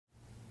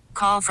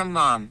Call from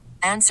mom.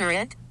 Answer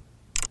it.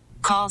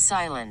 Call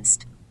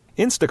silenced.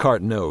 Instacart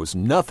knows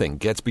nothing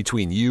gets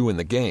between you and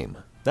the game.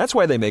 That's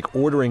why they make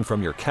ordering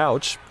from your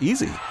couch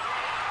easy.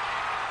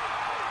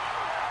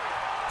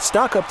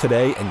 Stock up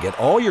today and get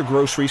all your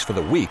groceries for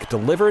the week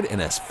delivered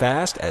in as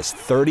fast as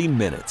 30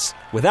 minutes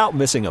without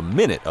missing a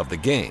minute of the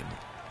game.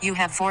 You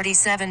have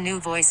 47 new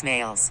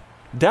voicemails.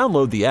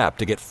 Download the app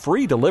to get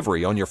free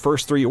delivery on your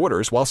first 3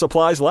 orders while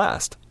supplies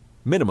last.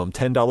 Minimum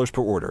 $10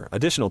 per order.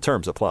 Additional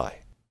terms apply.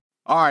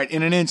 All right,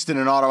 in an instant,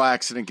 an auto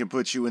accident can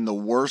put you in the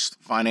worst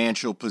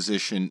financial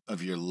position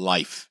of your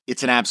life.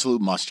 It's an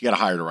absolute must. You got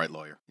to hire the right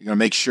lawyer. You're going to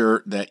make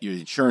sure that your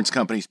insurance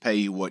companies pay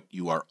you what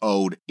you are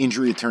owed.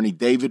 Injury attorney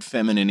David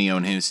Feminini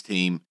and his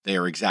team, they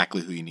are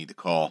exactly who you need to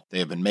call. They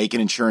have been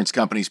making insurance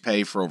companies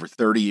pay for over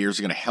 30 years.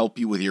 They're going to help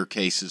you with your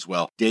case as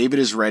well. David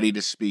is ready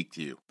to speak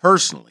to you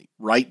personally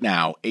right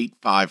now,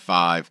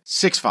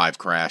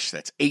 855-65-CRASH.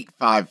 That's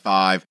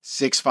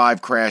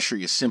 855-65-CRASH, or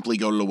you simply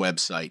go to the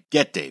website,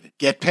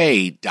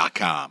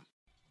 getdavidgetpaid.com.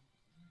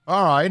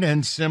 All right,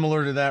 and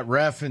similar to that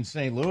ref in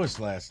St. Louis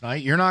last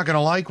night, you're not going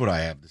to like what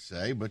I have to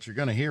say, but you're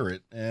going to hear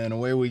it, and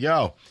away we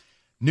go.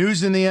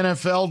 News in the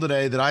NFL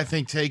today that I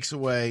think takes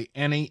away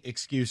any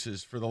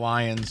excuses for the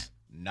Lions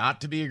not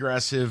to be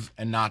aggressive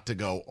and not to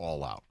go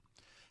all out.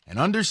 And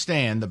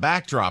understand the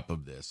backdrop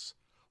of this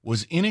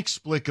was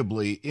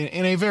inexplicably,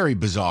 in a very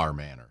bizarre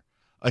manner,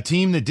 a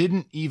team that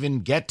didn't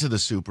even get to the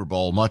Super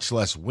Bowl, much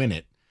less win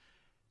it,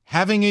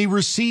 having a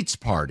receipts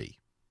party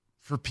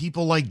for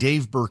people like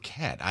Dave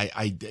Burkett.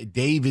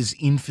 Dave is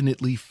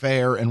infinitely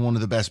fair and one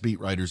of the best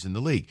beat writers in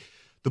the league.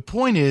 The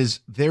point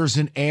is, there's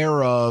an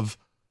air of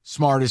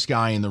smartest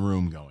guy in the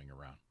room going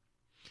around.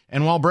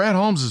 And while Brad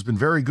Holmes has been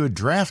very good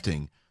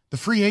drafting, the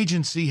free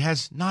agency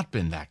has not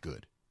been that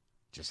good.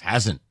 Just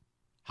hasn't.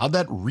 How'd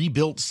that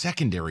rebuilt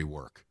secondary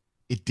work?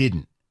 It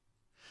didn't.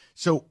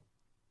 So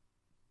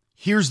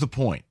here's the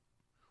point.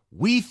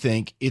 We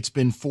think it's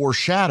been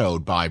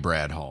foreshadowed by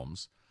Brad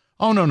Holmes.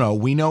 Oh, no,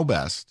 we know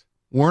best.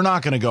 We're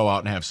not going to go out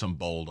and have some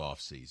bold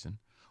offseason.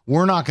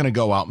 We're not going to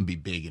go out and be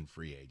big in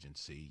free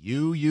agency.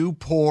 You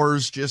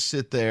pores, just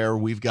sit there.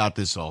 We've got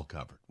this all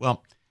covered.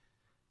 Well,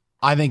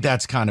 I think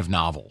that's kind of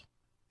novel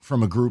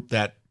from a group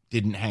that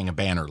didn't hang a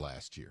banner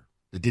last year,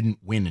 that didn't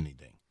win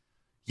anything.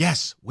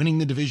 Yes, winning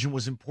the division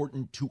was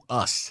important to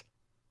us.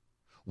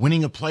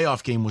 Winning a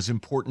playoff game was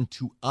important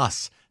to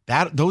us.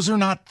 Those are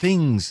not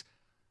things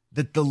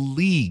that the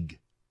league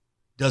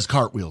does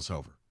cartwheels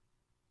over.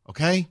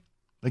 Okay?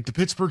 Like the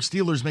Pittsburgh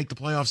Steelers make the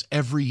playoffs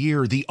every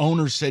year. The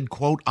owner said,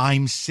 quote,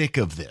 "I'm sick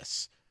of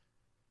this."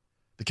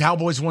 The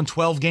Cowboys won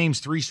 12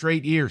 games 3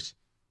 straight years.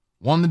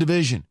 Won the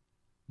division.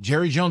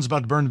 Jerry Jones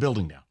about to burn the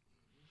building down.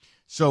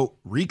 So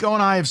Rico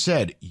and I have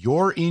said,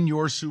 you're in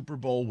your Super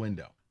Bowl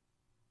window.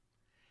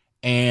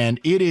 And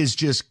it is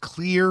just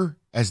clear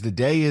as the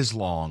day is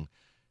long.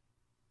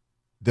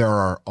 There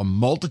are a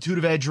multitude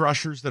of edge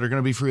rushers that are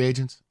going to be free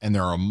agents, and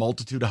there are a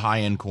multitude of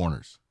high-end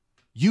corners.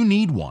 You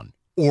need one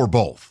or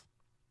both.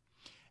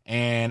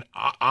 And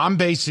I'm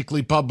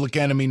basically public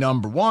enemy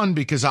number one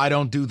because I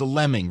don't do the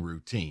lemming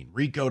routine.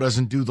 Rico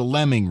doesn't do the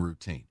lemming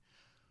routine.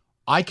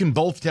 I can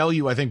both tell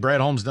you I think Brad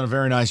Holmes done a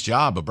very nice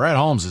job, but Brad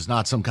Holmes is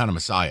not some kind of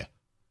messiah.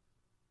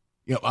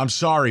 You know, I'm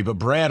sorry, but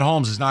Brad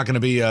Holmes is not going to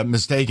be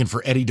mistaken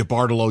for Eddie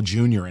DeBartolo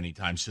Jr.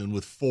 anytime soon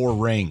with 4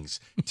 rings.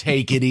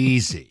 Take it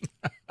easy.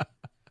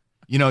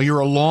 You know, you're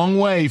a long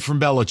way from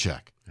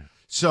Belichick.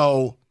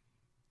 So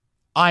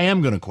I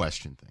am going to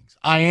question things.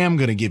 I am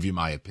going to give you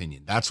my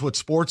opinion. That's what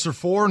sports are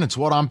for, and it's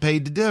what I'm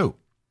paid to do.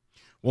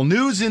 Well,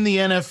 news in the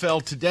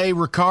NFL today,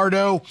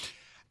 Ricardo,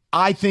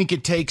 I think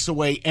it takes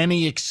away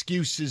any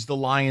excuses the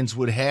Lions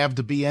would have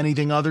to be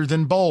anything other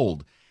than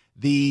bold.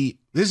 This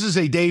is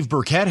a Dave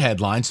Burkett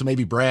headline, so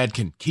maybe Brad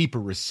can keep a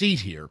receipt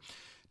here.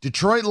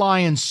 Detroit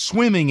Lions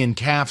swimming in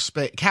cap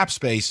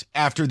space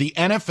after the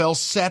NFL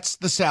sets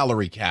the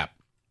salary cap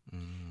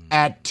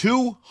at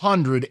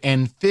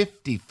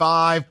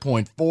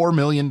 $255.4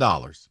 million.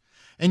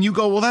 And you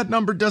go, well, that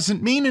number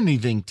doesn't mean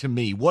anything to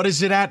me. What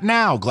is it at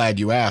now? Glad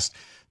you asked.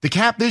 The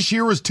cap this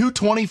year was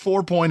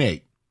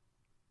 $224.8.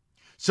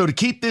 So to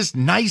keep this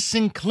nice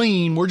and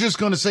clean, we're just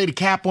going to say the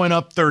cap went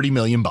up $30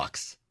 million.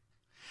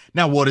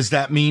 Now, what does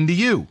that mean to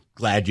you?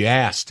 Glad you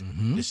asked.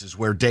 This is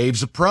where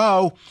Dave's a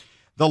pro.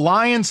 The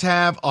Lions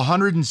have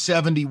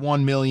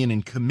 $171 million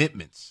in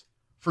commitments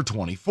for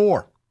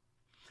 24.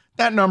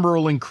 That number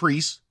will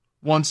increase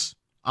once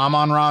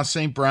Amon-Ra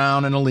St.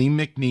 Brown and Aleem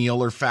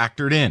McNeil are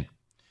factored in.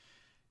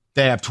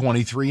 They have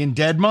 23 in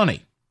dead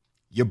money.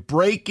 You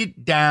break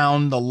it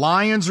down, the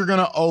Lions are going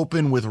to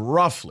open with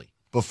roughly,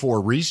 before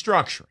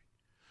restructuring,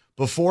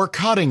 before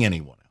cutting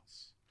anyone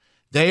else,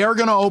 they are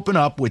going to open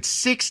up with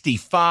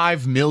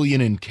 $65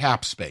 million in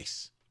cap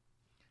space.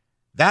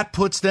 That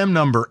puts them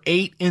number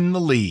 8 in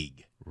the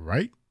league.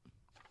 Right.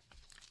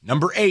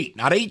 Number 8,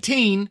 not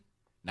 18,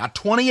 not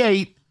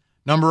 28,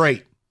 number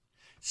 8.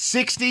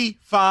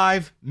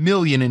 $65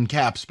 million in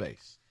cap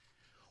space.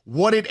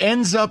 What it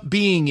ends up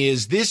being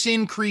is this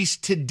increase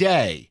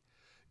today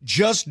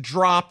just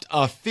dropped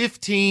a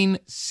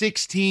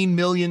 $15-16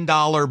 million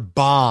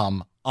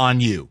bomb on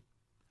you.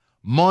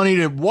 Money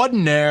that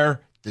wasn't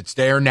there, that's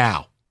there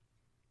now.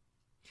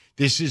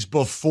 This is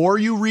before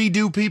you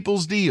redo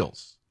people's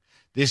deals.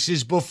 This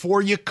is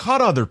before you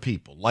cut other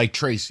people like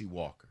Tracy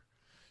Walker.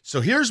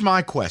 So here's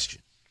my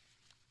question.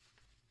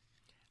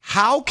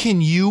 How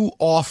can you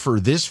offer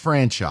this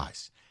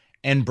franchise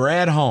and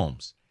Brad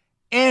Holmes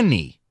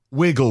any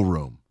wiggle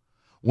room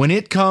when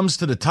it comes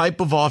to the type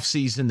of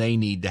offseason they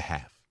need to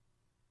have?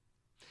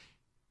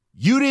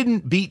 You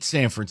didn't beat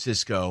San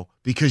Francisco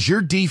because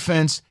your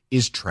defense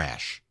is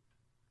trash.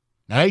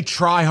 Now, they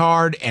try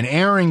hard, and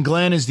Aaron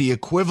Glenn is the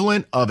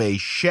equivalent of a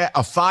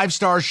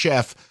five-star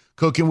chef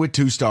cooking with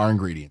two-star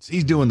ingredients.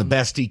 He's doing the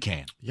best he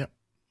can. Yep.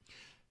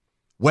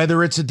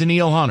 Whether it's a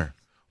Daniil Hunter,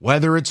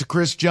 whether it's a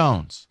Chris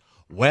Jones,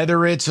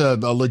 whether it's a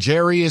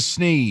L'Jarius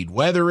Sneed,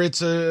 whether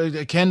it's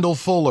a Kendall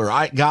Fuller.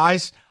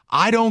 Guys,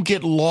 I don't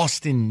get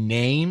lost in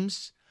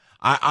names.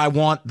 I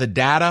want the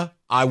data.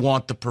 I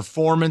want the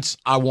performance.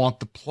 I want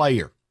the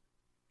player.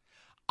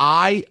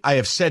 I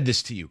have said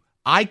this to you.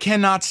 I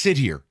cannot sit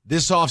here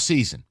this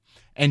offseason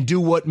and do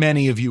what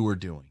many of you are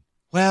doing.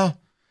 Well,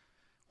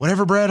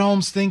 whatever Brad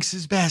Holmes thinks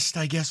is best,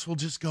 I guess we'll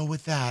just go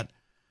with that.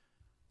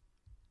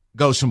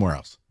 Go somewhere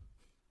else.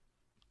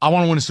 I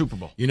want to win a Super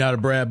Bowl. You're not a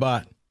Brad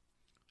bot.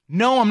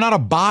 No, I'm not a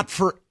bot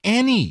for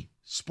any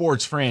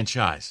sports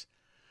franchise.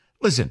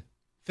 Listen,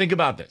 think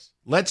about this.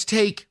 Let's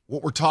take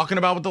what we're talking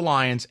about with the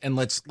Lions and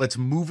let's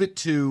move it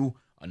to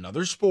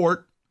another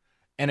sport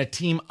and a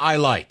team I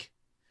like.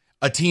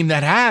 A team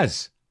that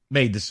has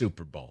made the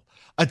Super Bowl.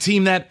 A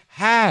team that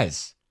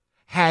has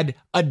had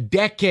a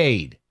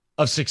decade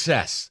of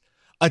success.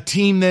 A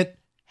team that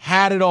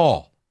had it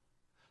all.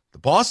 The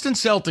Boston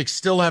Celtics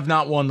still have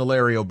not won the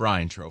Larry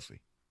O'Brien Trophy.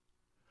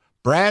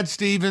 Brad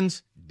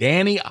Stevens,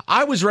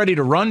 I was ready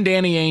to run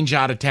Danny Ainge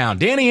out of town.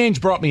 Danny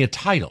Ainge brought me a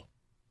title.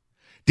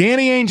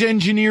 Danny Ainge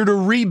engineered a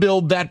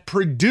rebuild that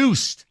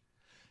produced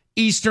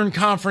Eastern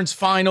Conference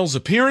Finals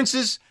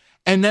appearances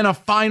and then a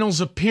Finals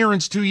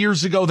appearance 2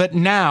 years ago that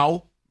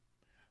now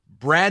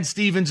Brad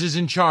Stevens is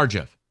in charge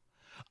of.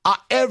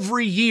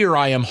 Every year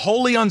I am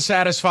wholly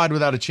unsatisfied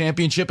without a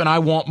championship, and I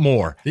want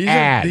more.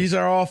 These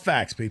are all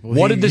facts, people.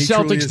 What did the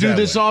Celtics do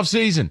this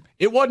offseason?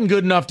 It wasn't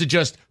good enough to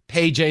just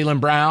pay Jaylen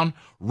Brown,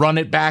 run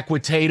it back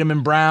with Tatum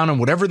and Brown, and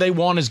whatever they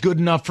want is good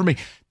enough for me.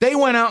 They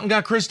went out and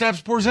got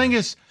Kristaps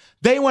Porzingis.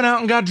 They went out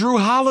and got Drew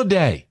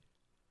Holiday.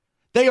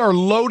 They are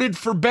loaded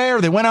for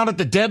bear. They went out at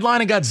the deadline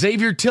and got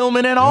Xavier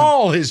Tillman and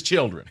all his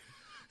children.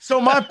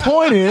 So my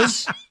point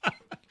is,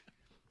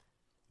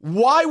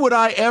 why would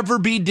I ever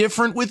be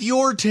different with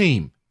your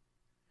team?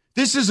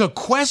 This is a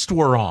quest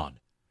we're on.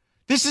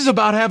 This is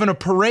about having a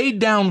parade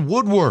down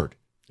Woodward.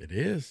 It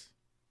is.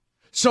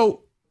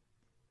 So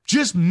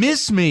just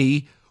miss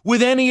me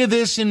with any of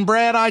this in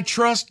Brad I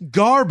trust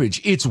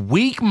garbage. It's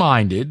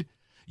weak-minded.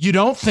 You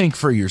don't think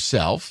for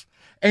yourself.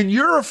 And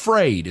you're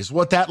afraid is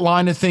what that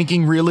line of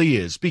thinking really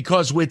is.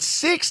 Because with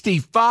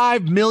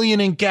 $65 million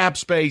in cap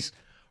space,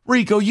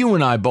 Rico, you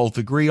and I both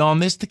agree on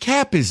this. The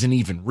cap isn't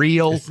even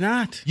real. It's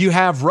not. You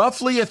have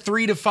roughly a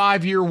 3 to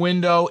 5 year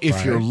window.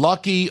 If you're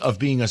lucky of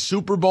being a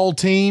Super Bowl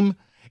team,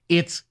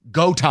 it's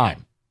go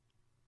time.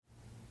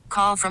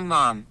 Call from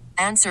mom.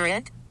 Answer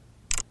it.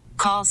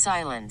 Call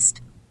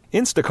silenced.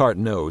 Instacart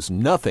knows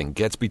nothing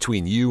gets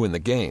between you and the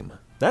game.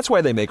 That's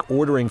why they make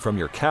ordering from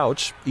your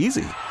couch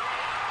easy.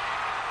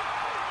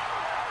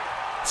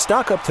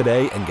 Stock up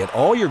today and get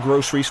all your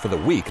groceries for the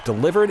week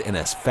delivered in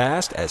as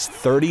fast as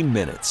 30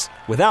 minutes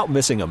without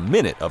missing a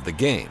minute of the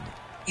game.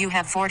 You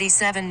have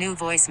 47 new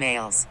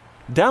voicemails.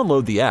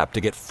 Download the app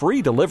to get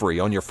free delivery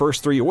on your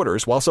first 3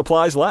 orders while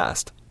supplies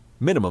last.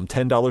 Minimum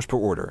 $10 per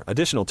order.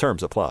 Additional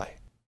terms apply.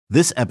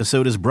 This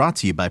episode is brought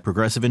to you by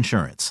Progressive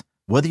Insurance.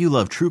 Whether you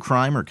love true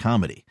crime or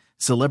comedy,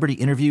 celebrity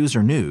interviews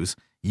or news,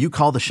 you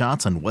call the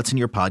shots on what's in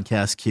your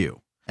podcast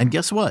queue. And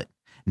guess what?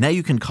 Now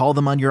you can call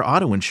them on your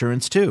auto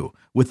insurance too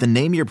with the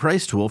Name Your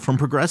Price tool from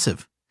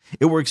Progressive.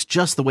 It works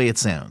just the way it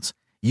sounds.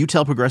 You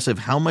tell Progressive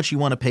how much you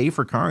want to pay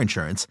for car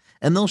insurance,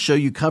 and they'll show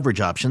you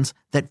coverage options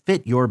that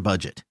fit your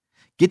budget.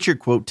 Get your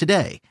quote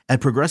today at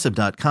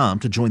Progressive.com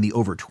to join the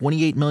over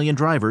 28 million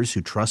drivers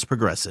who trust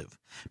Progressive.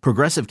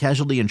 Progressive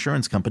Casualty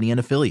Insurance Company and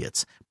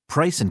Affiliates.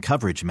 Price and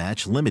coverage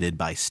match limited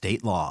by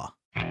state law.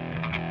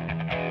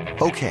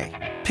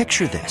 Okay,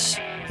 picture this.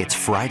 It's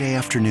Friday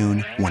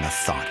afternoon when a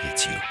thought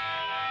hits you.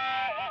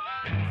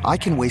 I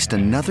can waste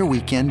another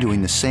weekend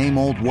doing the same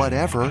old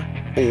whatever,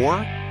 or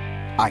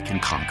I can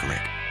conquer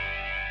it.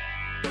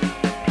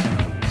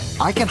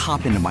 I can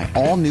hop into my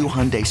all-new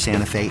Hyundai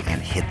Santa Fe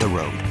and hit the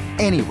road.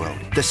 Any road.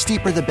 The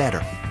steeper, the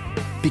better.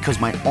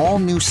 Because my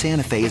all-new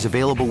Santa Fe is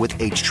available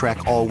with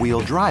H-Track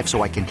all-wheel drive,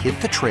 so I can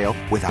hit the trail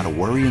without a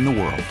worry in the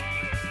world.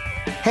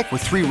 Heck,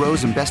 with 3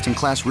 rows and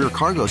best-in-class rear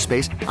cargo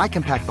space, I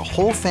can pack the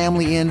whole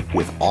family in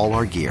with all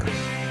our gear.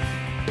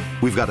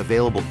 We've got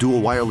available dual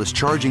wireless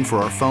charging for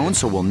our phones,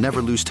 so we'll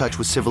never lose touch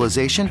with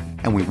civilization,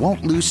 and we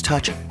won't lose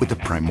touch with the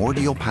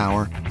primordial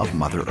power of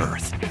Mother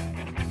Earth.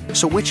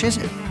 So which is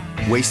it?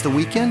 Waste the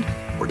weekend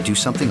or do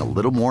something a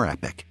little more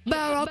epic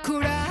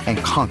and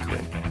conquer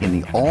it in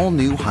the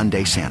all-new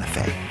Hyundai Santa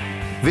Fe.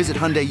 Visit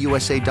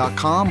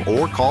HyundaiUSA.com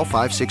or call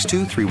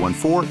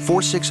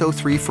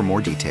 562-314-4603 for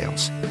more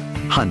details.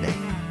 Hyundai,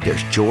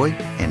 there's joy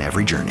in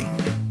every journey.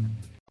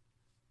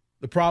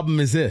 The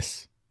problem is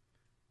this.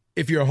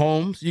 If you're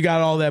Holmes, you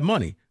got all that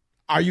money.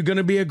 Are you going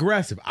to be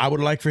aggressive? I would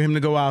like for him to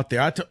go out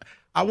there.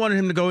 I wanted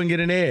him to go and get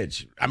an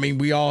edge. I mean,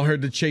 we all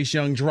heard the Chase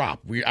Young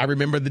drop. I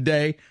remember the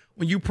day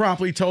when you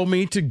promptly told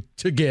me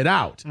to get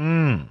out.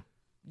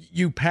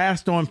 You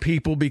passed on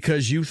people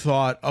because you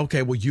thought,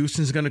 okay, well,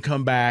 Houston's going to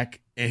come back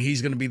and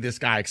he's going to be this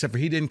guy, except for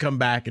he didn't come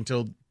back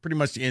until pretty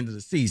much the end of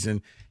the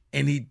season,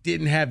 and he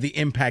didn't have the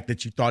impact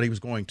that you thought he was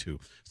going to.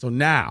 So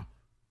now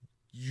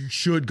you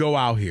should go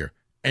out here,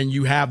 and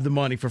you have the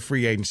money for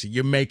free agency.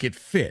 You make it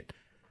fit.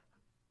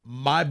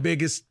 My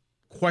biggest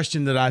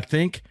question that I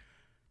think,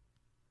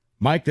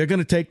 Mike, they're going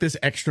to take this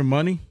extra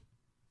money,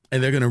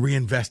 and they're going to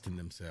reinvest in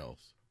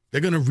themselves.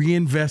 They're going to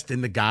reinvest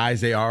in the guys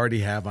they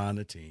already have on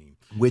the team.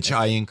 Which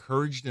I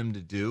encourage them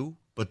to do,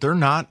 but they're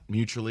not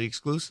mutually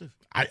exclusive.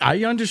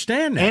 I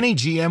understand that. Any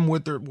GM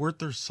worth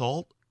their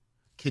salt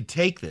could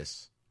take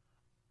this,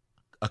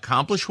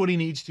 accomplish what he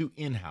needs to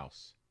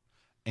in-house,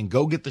 and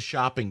go get the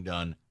shopping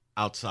done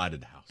outside of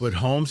the house. But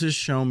Holmes has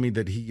shown me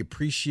that he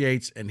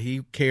appreciates and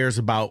he cares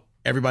about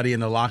everybody in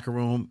the locker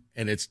room,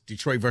 and it's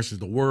Detroit versus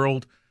the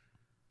world.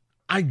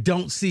 I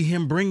don't see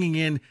him bringing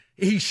in –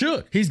 he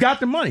should. He's got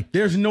the money.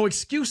 There's no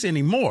excuse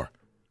anymore.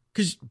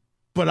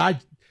 But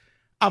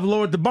I've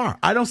lowered the bar.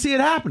 I don't see it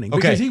happening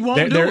because he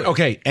won't do it.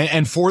 Okay,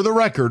 and for the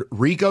record,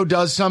 Rico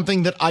does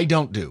something that I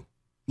don't do.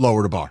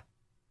 Lower the bar.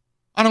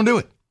 I don't do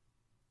it.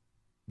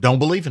 Don't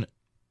believe in it.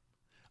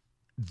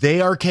 They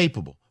are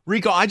capable.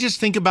 Rico, I just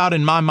think about,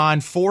 in my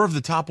mind, 4 of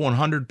the top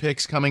 100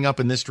 picks coming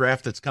up in this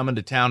draft that's coming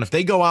to town. If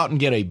they go out and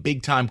get a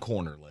big-time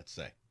corner, let's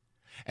say,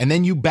 and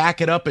then you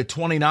back it up at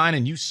 29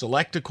 and you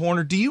select a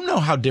corner, do you know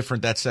how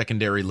different that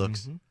secondary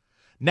looks? Mm-hmm.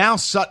 Now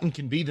Sutton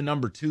can be the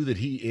number 2 that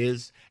he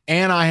is,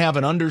 and I have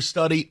an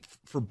understudy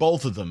for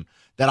both of them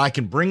that I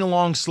can bring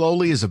along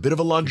slowly as a bit of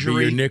a luxury.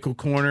 Be your nickel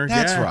corner.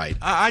 That's right.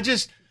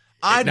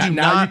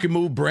 Now you can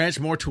move Branch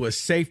more to a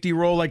safety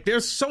role. Like,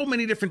 there's so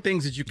many different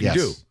things that you can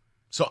do.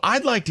 So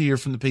I'd like to hear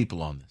from the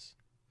people on this.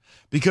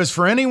 Because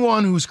for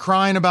anyone who's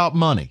crying about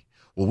money,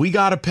 well, we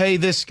got to pay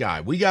this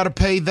guy, we got to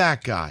pay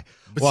that guy.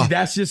 But see,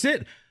 that's just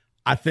it.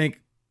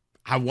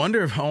 I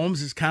wonder if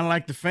Holmes is kind of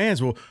like the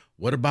fans. Well,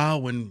 what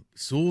about when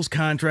Sewell's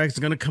contract is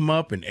going to come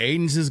up and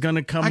Aiden's is going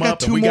to come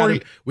up?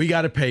 And we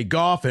got to pay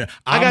Goff. And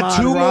I got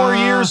 2 more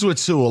years with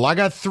Sewell. I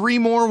got 3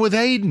 more with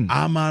Aiden.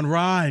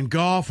 Amon-Ra and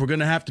Goff, we're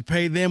going to have to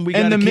pay them.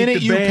 And the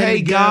minute you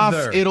pay Goff,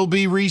 it'll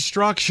be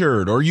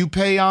restructured, or you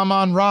pay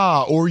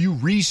Amon-Ra, or you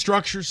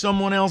restructure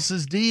someone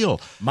else's deal.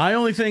 My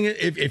only thing is,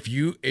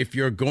 if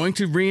you're going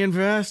to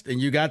reinvest and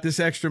you got this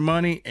extra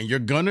money and you're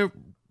going to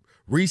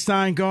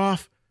re-sign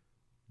Goff,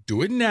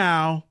 do it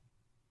now,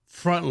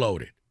 front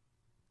load it.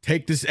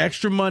 Take this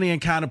extra money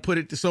and kind of put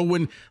it so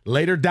when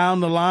later down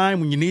the line,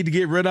 when you need to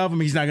get rid of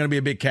him, he's not going to be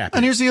a big cap.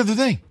 And here's the other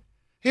thing.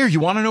 Here, you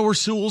want to know where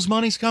Sewell's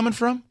money's coming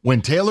from?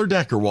 When Taylor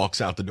Decker walks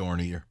out the door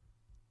in a year.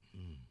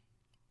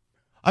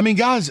 I mean,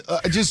 guys,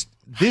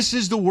 this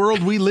is the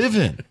world we live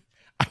in.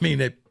 I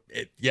mean,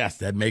 yes,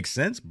 that makes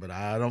sense, but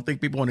I don't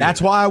think people want to.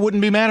 That's why I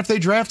wouldn't be mad if they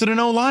drafted an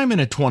O-lineman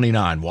at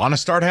 29. Want to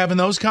start having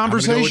those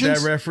conversations? I'm gonna go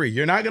with that referee.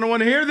 You're not going to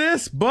want to hear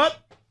this, but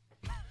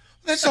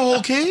that's the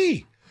whole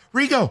key.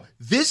 Rico,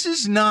 this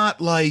is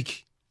not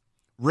like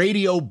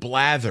radio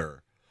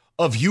blather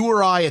of you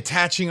or I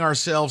attaching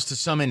ourselves to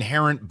some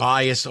inherent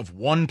bias of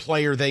one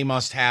player they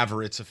must have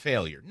or it's a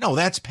failure. No,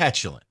 that's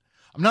petulant.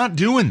 I'm not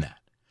doing that.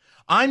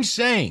 I'm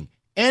saying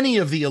any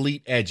of the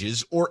elite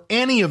edges or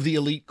any of the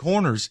elite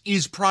corners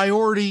is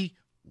priority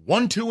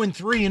 1, 2, and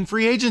 3 in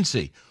free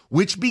agency,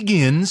 which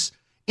begins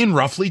in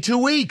roughly 2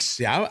 weeks.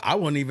 See, I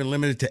wouldn't even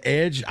limit it to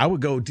edge. I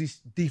would go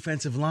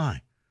defensive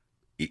line.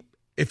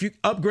 If you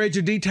upgrade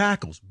your D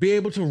tackles, be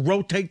able to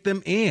rotate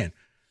them in,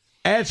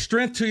 add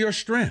strength to your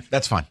strength.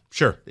 That's fine.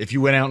 Sure. If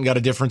you went out and got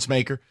a difference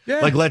maker,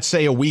 like let's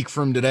say a week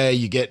from today,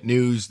 you get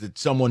news that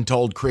someone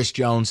told Chris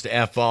Jones to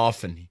F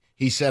off and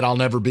he said, I'll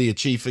never be a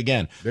Chief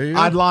again.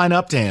 I'd line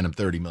up to hand him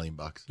 $30 million.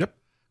 Yep.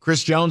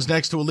 Chris Jones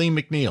next to Aleem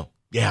McNeil.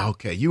 Yeah,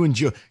 okay. You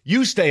enjoy.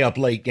 You stay up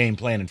late game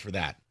planning for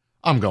that.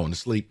 I'm going to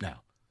sleep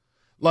now.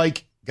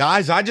 Like,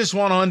 guys, I just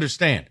want to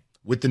understand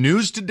with the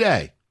news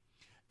today.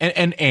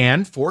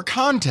 And for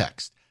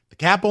context, the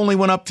cap only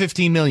went up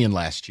 $15 million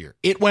last year.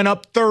 It went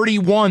up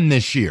 31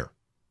 this year.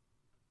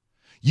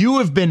 You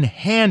have been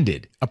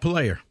handed a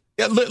player,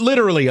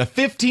 literally a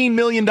 $15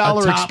 million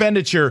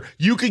expenditure.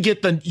 You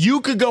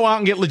could go out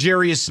and get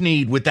L'Jarius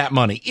Sneed with that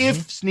money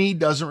if Sneed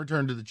doesn't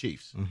return to the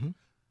Chiefs. Mm-hmm.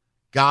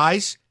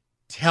 Guys,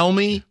 tell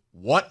me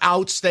what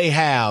outs they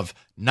have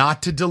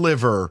not to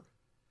deliver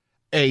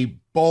a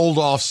bold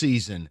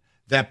offseason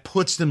that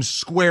puts them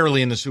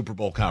squarely in the Super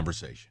Bowl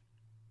conversation.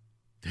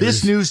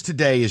 This news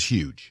today is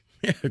huge.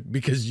 Yeah,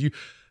 because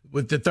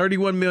with the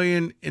 $31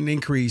 million in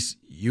increase,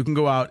 you can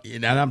go out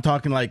and I'm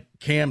talking like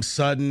Cam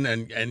Sutton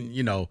and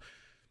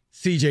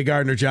C.J.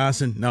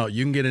 Gardner-Johnson. No,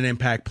 you can get an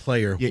impact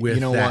player with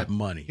that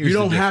money. Here's you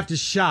don't have to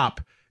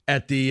shop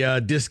at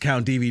the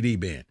discount DVD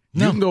bin.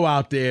 No. You can go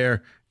out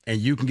there and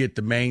you can get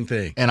the main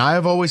thing. And I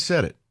have always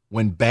said it.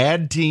 When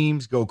bad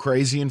teams go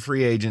crazy in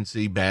free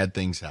agency, bad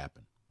things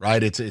happen,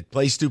 right? It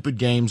play stupid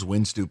games,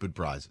 win stupid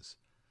prizes.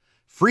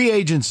 Free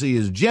agency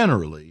is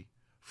generally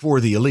for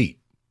the elite.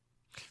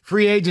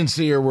 Free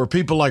agency are where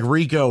people like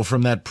Rico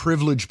from that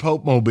privileged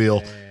Pope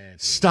Mobile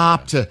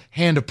stop to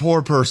hand a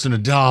poor person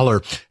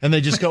 $1 and they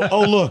just go,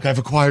 oh, look, I've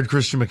acquired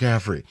Christian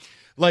McCaffrey.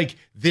 Like,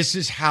 this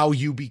is how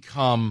you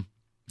become.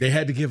 They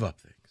had to give up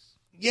things.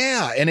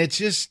 Yeah, and it's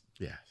just,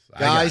 Yes,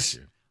 guys,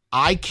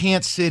 I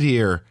can't sit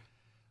here.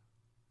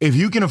 If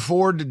you can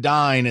afford to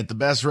dine at the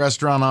best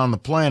restaurant on the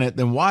planet,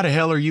 then why the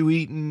hell are you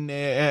eating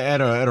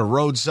at a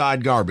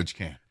roadside garbage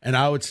can? And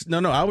I would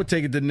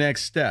take it the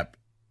next step.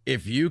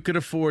 If you could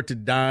afford to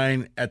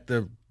dine at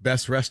the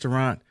best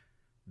restaurant,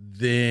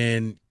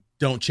 then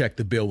don't check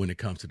the bill when it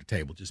comes to the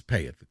table. Just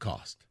pay it, the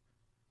cost.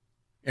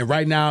 And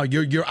right now,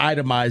 you're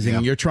itemizing.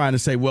 And you're trying to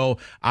say, well,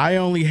 I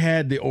only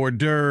had the hors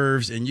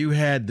d'oeuvres and you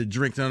had the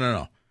drinks.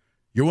 No.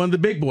 You're one of the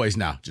big boys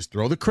now. Just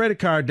throw the credit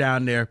card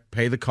down there,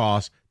 pay the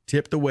cost,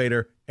 tip the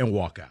waiter, and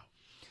walk out.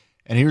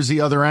 And here's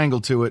the other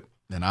angle to it.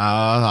 And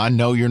I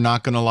know you're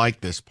not going to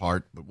like this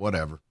part, but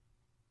whatever.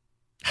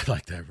 I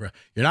like that, bro.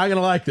 You're not going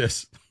to like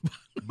this.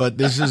 But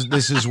this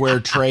is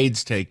where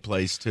trades take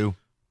place, too.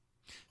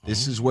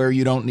 This is where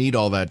you don't need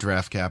all that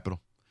draft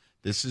capital.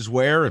 This is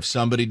where if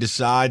somebody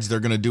decides they're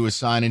going to do a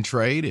sign and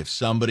trade, if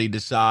somebody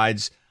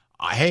decides,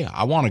 hey,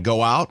 I want to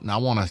go out and I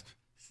want to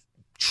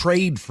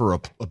trade for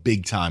a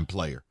big-time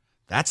player.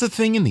 That's a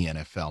thing in the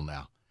NFL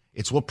now.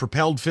 It's what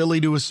propelled Philly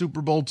to a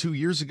Super Bowl 2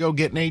 years ago,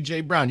 getting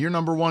A.J. Brown. You're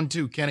number 1,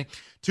 too, Kenny.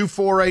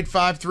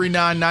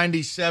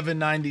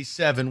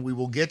 248-539-9797. We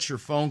will get your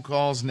phone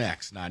calls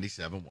next.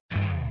 97.1.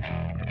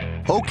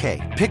 Okay,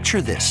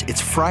 picture this.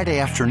 It's Friday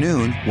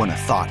afternoon when a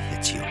thought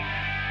hits you.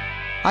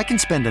 I can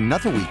spend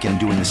another weekend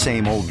doing the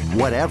same old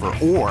whatever,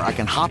 or I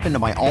can hop into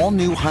my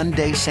all-new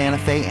Hyundai Santa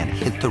Fe and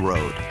hit the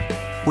road.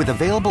 With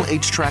available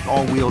H-Track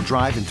all-wheel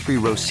drive and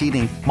 3-row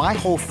seating, my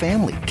whole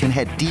family can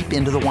head deep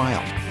into the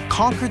wild.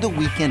 Conquer the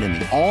weekend in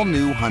the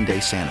all-new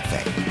Hyundai Santa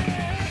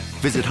Fe.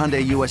 Visit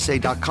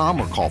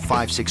HyundaiUSA.com or call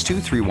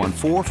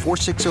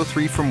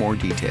 562-314-4603 for more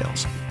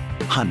details.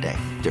 Hyundai,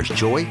 there's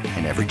joy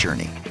in every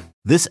journey.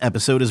 This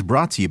episode is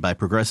brought to you by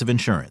Progressive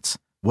Insurance.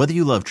 Whether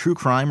you love true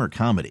crime or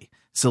comedy,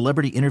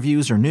 celebrity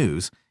interviews or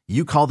news,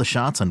 you call the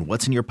shots on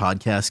what's in your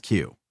podcast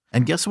queue.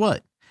 And guess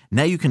what?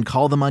 Now you can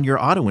call them on your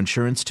auto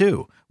insurance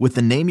too with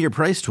the Name Your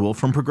Price tool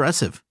from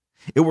Progressive.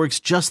 It works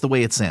just the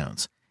way it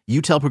sounds.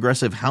 You tell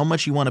Progressive how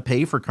much you want to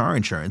pay for car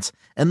insurance,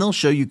 and they'll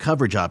show you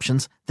coverage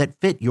options that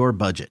fit your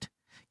budget.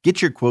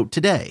 Get your quote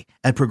today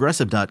at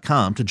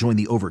Progressive.com to join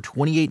the over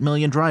 28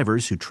 million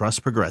drivers who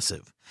trust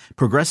Progressive.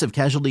 Progressive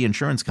Casualty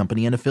Insurance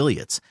Company and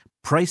Affiliates.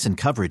 Price and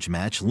coverage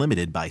match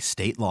limited by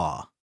state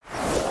law.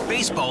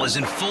 Baseball is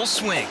in full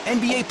swing.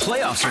 NBA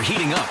playoffs are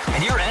heating up,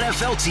 and your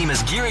NFL team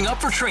is gearing up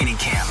for training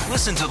camp.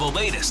 Listen to the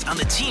latest on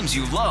the teams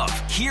you love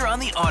here on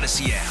the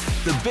Odyssey app.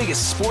 The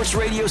biggest sports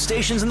radio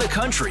stations in the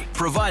country,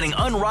 providing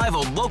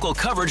unrivaled local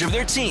coverage of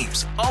their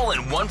teams, all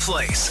in one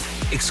place.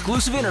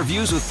 Exclusive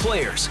interviews with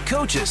players,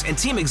 coaches, and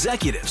team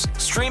executives,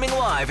 streaming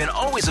live and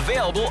always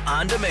available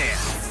on demand.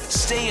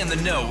 Stay in the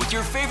know with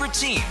your favorite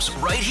teams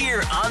right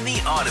here on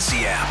the Odyssey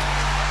app.